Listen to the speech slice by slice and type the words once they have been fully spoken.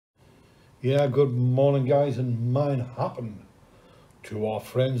Yeah, good morning, guys, and mine happened to our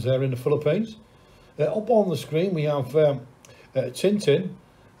friends there in the Philippines. Up on the screen, we have Tintin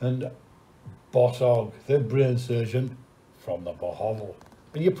and Bosshogs, the brain surgeon from the Bohovel.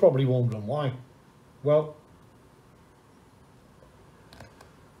 And you're probably wondering why. Well,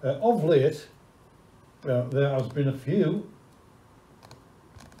 of late, there has been a few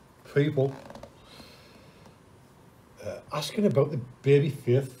people asking about the Baby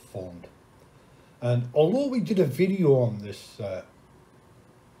Faith Fund. And although we did a video on this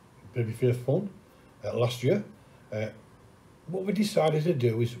Baby Faith Fund last year, what we decided to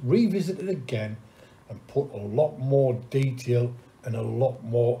do is revisit it again and put a lot more detail and a lot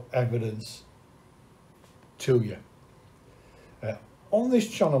more evidence to you. On this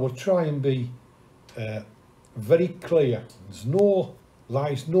channel we'll try and be very clear. There's no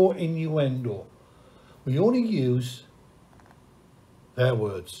lies, no innuendo. We only use their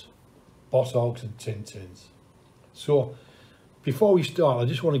words, Bosshogs and Tintins. So before we start, I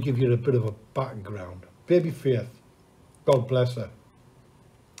just want to give you a bit of a background. Baby Faith, God bless her.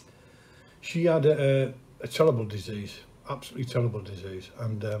 She had a terrible disease, absolutely terrible disease,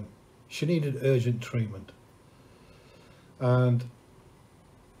 and she needed urgent treatment. And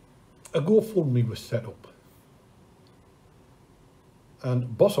a GoFundMe was set up.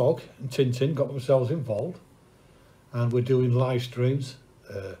 And Bosshog and Tintin got themselves involved, and we're doing live streams,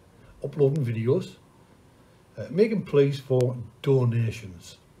 uploading videos, making pleas for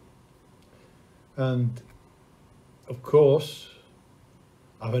donations. And of course,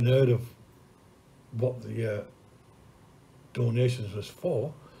 I haven't heard of what the donations was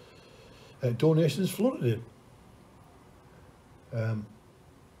for. Donations flooded in.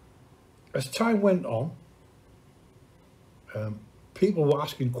 As time went on, people were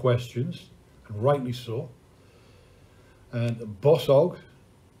asking questions, and rightly so. And Bosshog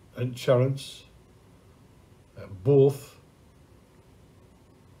and Terence both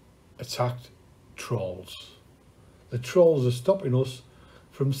attacked trolls. The trolls are stopping us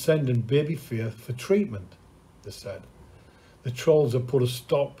from sending Baby Faith for treatment, they said. The trolls have put a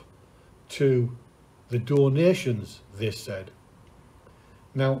stop to the donations, they said.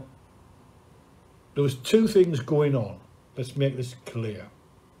 Now, there was two things going on. Let's make this clear.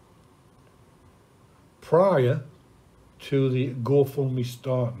 Prior to the GoFundMe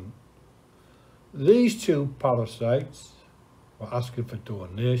starting, these two parasites were asking for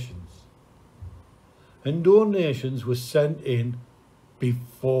donations. And donations were sent in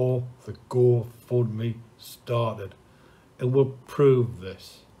before the GoFundMe started. And we'll prove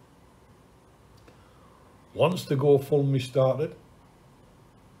this. Once the GoFundMe started,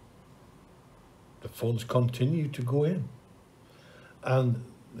 the funds continued to go in. And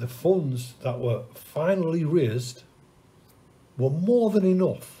the funds that were finally raised were more than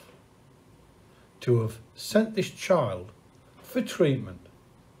enough to have sent this child for treatment,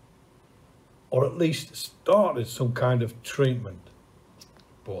 or at least started some kind of treatment.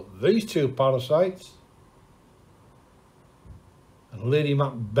 But these two parasites, and Lady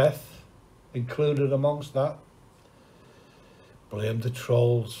Macbeth included amongst that, blamed the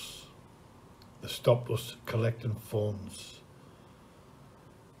trolls. They stopped us collecting funds.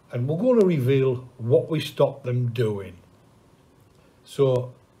 And we're going to reveal what we stopped them doing.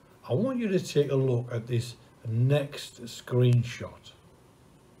 So I want you to take a look at this next screenshot.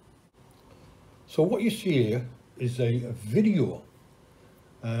 So what you see here is a video.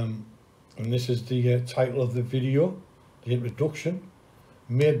 And this is the title of the video, the introduction,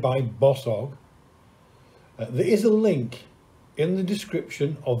 made by Bosshog. There is a link in the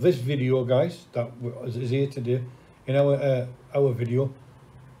description of this video, guys, that is here today in our video,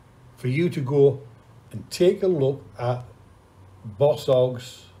 for you to go and take a look at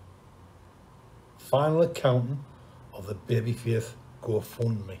Bosshog's final accounting of the Baby Faith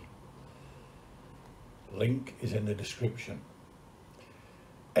GoFundMe. Link is in the description.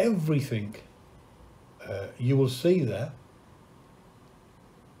 Everything you will see there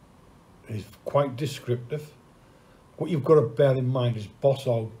is quite descriptive. What you've got to bear in mind is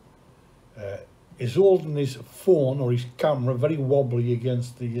Bosshog is holding his phone or his camera very wobbly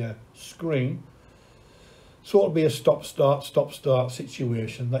against the screen. So it'll be a stop-start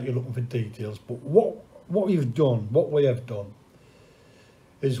situation that you're looking for details. But what we have done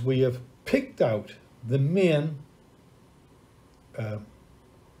is we have picked out the main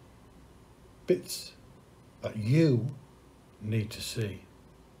bits that you need to see.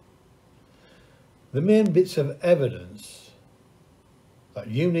 The main bits of evidence that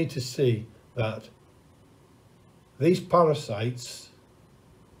you need to see that these parasites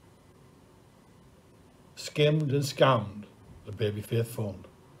skimmed and scammed the Baby Faith Fund.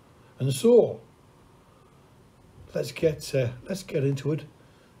 And so let's get into it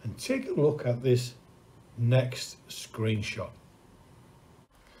and take a look at this next screenshot.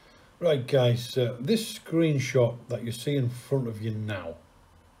 Right guys, this screenshot that you see in front of you now,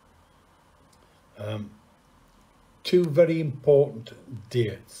 two very important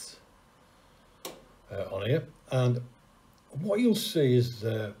dates on here, and what you'll see is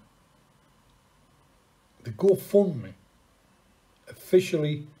the GoFundMe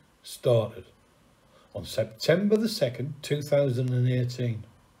officially started on September the 2nd, 2018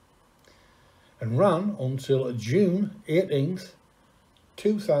 and ran until June 18th,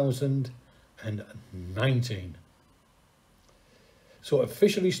 2019. So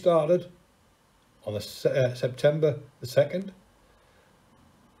officially started on the September the 2nd,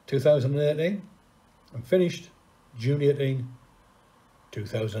 2018 and finished June 18,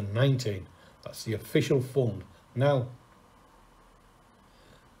 2019. That's the official fund. Now,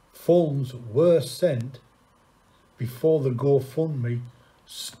 funds were sent before the GoFundMe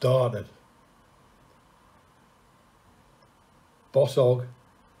started. Bosshog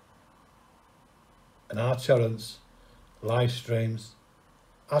and our Terence live streams,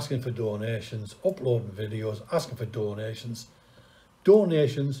 asking for donations, uploading videos, asking for donations.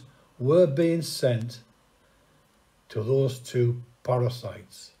 Donations were being sent to those two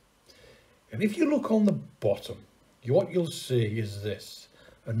parasites. And if you look on the bottom, what you'll see is this,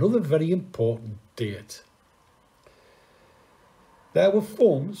 another very important date. There were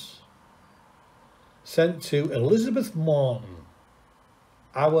funds sent to Elizabeth Martin,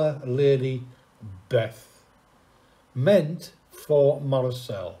 Our Lady Beth, meant for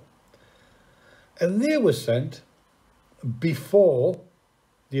Marisol, and they were sent before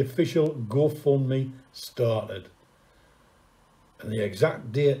the official GoFundMe started. And the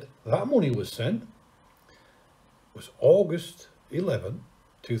exact date that money was sent was August 11,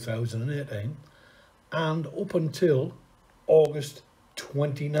 2018 and up until August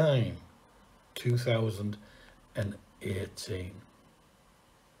 29, 2018.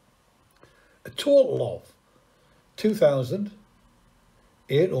 A total of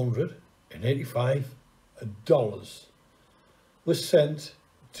 $2,885 was sent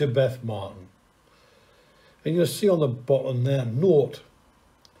to Beth Martin. And you'll see on the bottom there, note,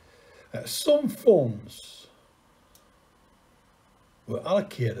 some funds were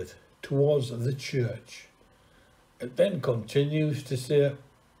allocated towards the church. It then continues to say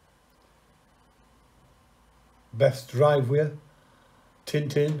Beth's driveway,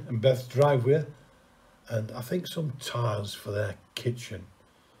 Tintin and Beth's driveway, and I think some tiles for their kitchen.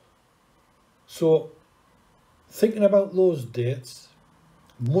 So, thinking about those dates,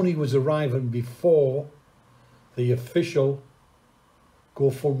 money was arriving before the official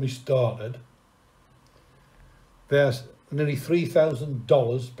GoFundMe started. There's nearly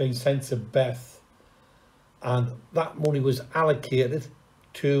 $3,000 being sent to Beth, and that money was allocated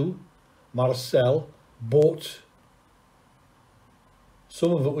to Marisol, but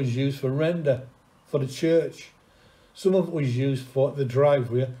some of it was used for render for the church, some of it was used for the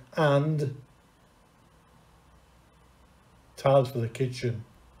driveway and tiles for the kitchen.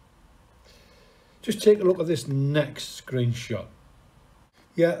 Just take a look at this next screenshot.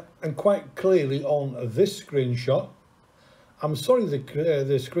 Yeah, and quite clearly on this screenshot, I'm sorry the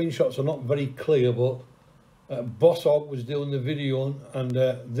screenshots are not very clear, but Bosshog was doing the video and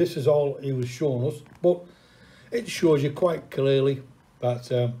this is all he was showing us, but it shows you quite clearly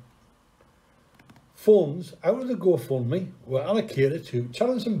that funds out of the GoFundMe were allocated to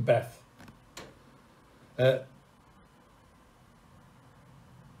Terence and Beth.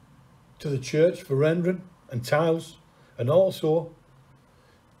 To the church for rendering and tiles, and also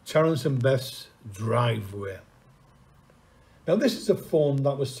Terence and Beth's driveway. Now this is a fund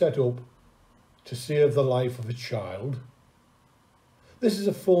that was set up to save the life of a child. This is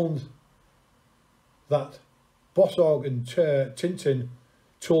a fund that Bosshog and Tintin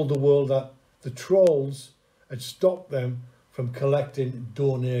told the world that the trolls had stopped them from collecting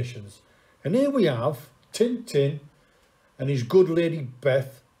donations. And here we have Tintin and his good lady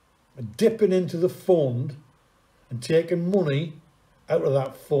Beth dipping into the fund and taking money out of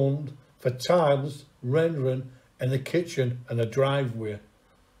that fund for tiles, rendering, and the kitchen and the driveway.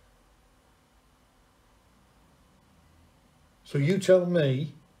 So you tell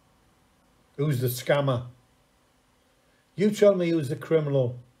me who's the scammer. You tell me who's the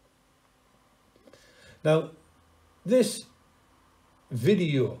criminal. Now, this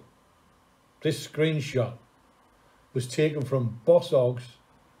video, this screenshot, was taken from Bosshogs'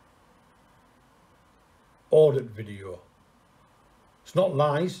 audit video. It's not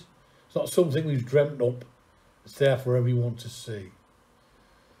lies, it's not something we've dreamt up, it's there for everyone to see.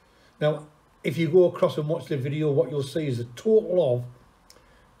 Now, if you go across and watch the video, what you'll see is a total of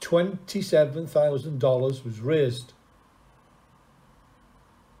 $27,000 was raised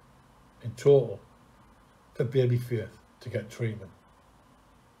in total for baby Faith to get treatment.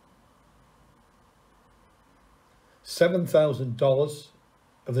 $7,000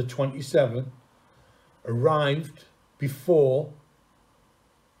 of the 27 arrived before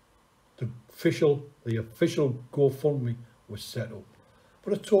the official GoFundMe was set up,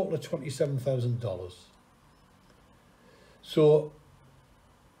 but a total of $27,000. So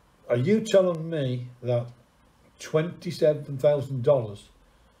are you telling me that $27,000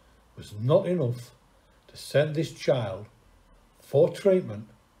 was not enough to send this child for treatment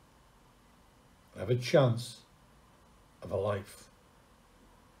and have a chance of a life?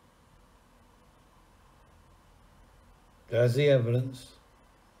 There's the evidence.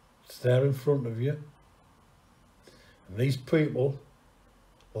 It's there in front of you. And these people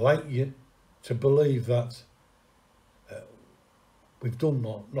like you to believe that we've done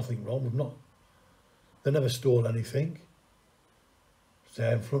nothing wrong. They never stole anything. It's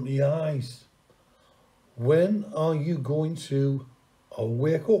there in front of your eyes. When are you going to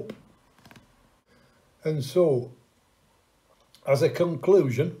wake up? And so, as a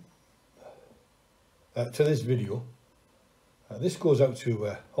conclusion to this video, this goes out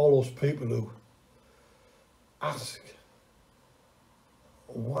to all those people who ask,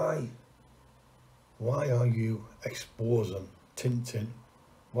 why are you exposing Tintin?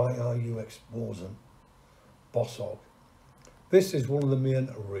 Why are you exposing Bosshogs? This is one of the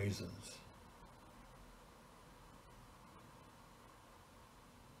main reasons.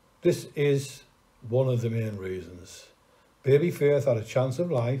 This is one of the main reasons. Baby Faith had a chance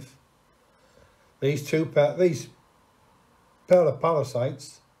of life. These pair of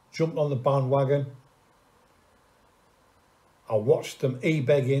parasites jumped on the bandwagon. I watched them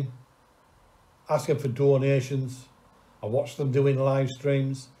e-begging, asking for donations. I watched them doing live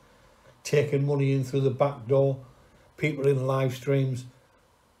streams, taking money in through the back door. People in live streams,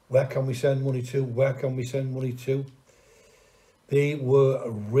 where can we send money to? Where can we send money to? They were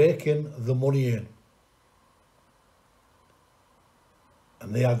raking the money in.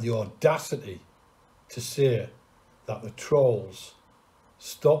 And they had the audacity to say that the trolls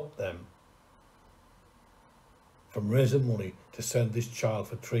stopped them from raising money to send this child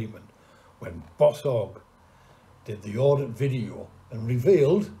for treatment, when Bosshogs did the audit video and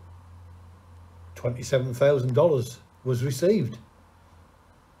revealed $27,000 was received.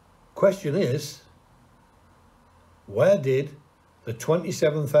 Question is, where did the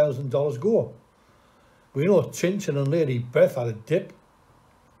 $27,000 go? We know Tintin and Lady Beth had a dip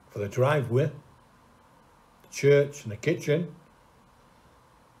for the driveway, the church and the kitchen.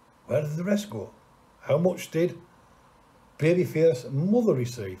 Where did the rest go? How much did Baby Faith's mother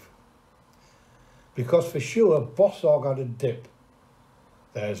receive? Because for sure Bosshogs had a dip.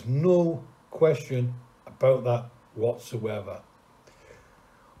 There's no question about that whatsoever.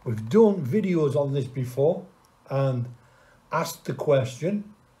 We've done videos on this before and asked the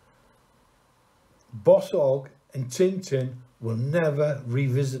question. Bosshogs and Tintin will never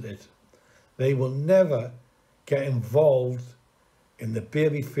revisit it. They will never get involved in the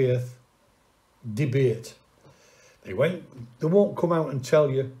Baby Faith debate. They won't come out and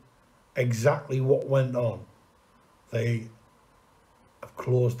tell you exactly what went on. They have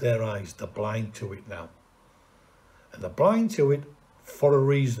closed their eyes. They're blind to it now. And they're blind to it for a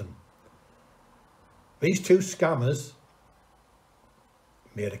reason. These two scammers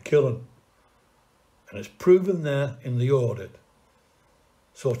made a killing. And it's proven there in the audit.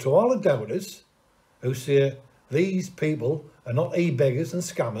 So to all the doubters who say these people are not e-beggars and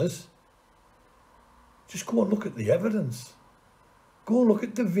scammers, just go and look at the evidence. Go and look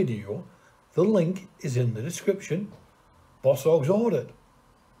at the video. The link is in the description. Bosshogs audit.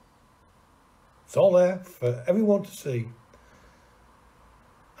 It's all there for everyone to see.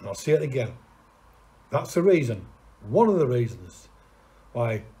 And I'll say it again. That's the reason, one of the reasons,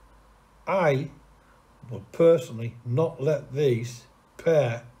 why I will personally not let these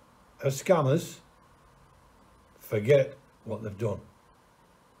pair of scammers forget what they've done.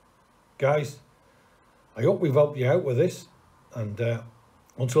 Guys, I hope we've helped you out with this, and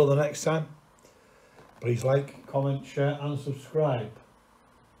until the next time, please like, comment, share and subscribe.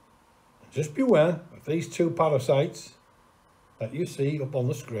 And just beware of these two parasites that you see up on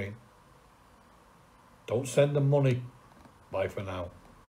the screen. Don't send them money. Bye for now.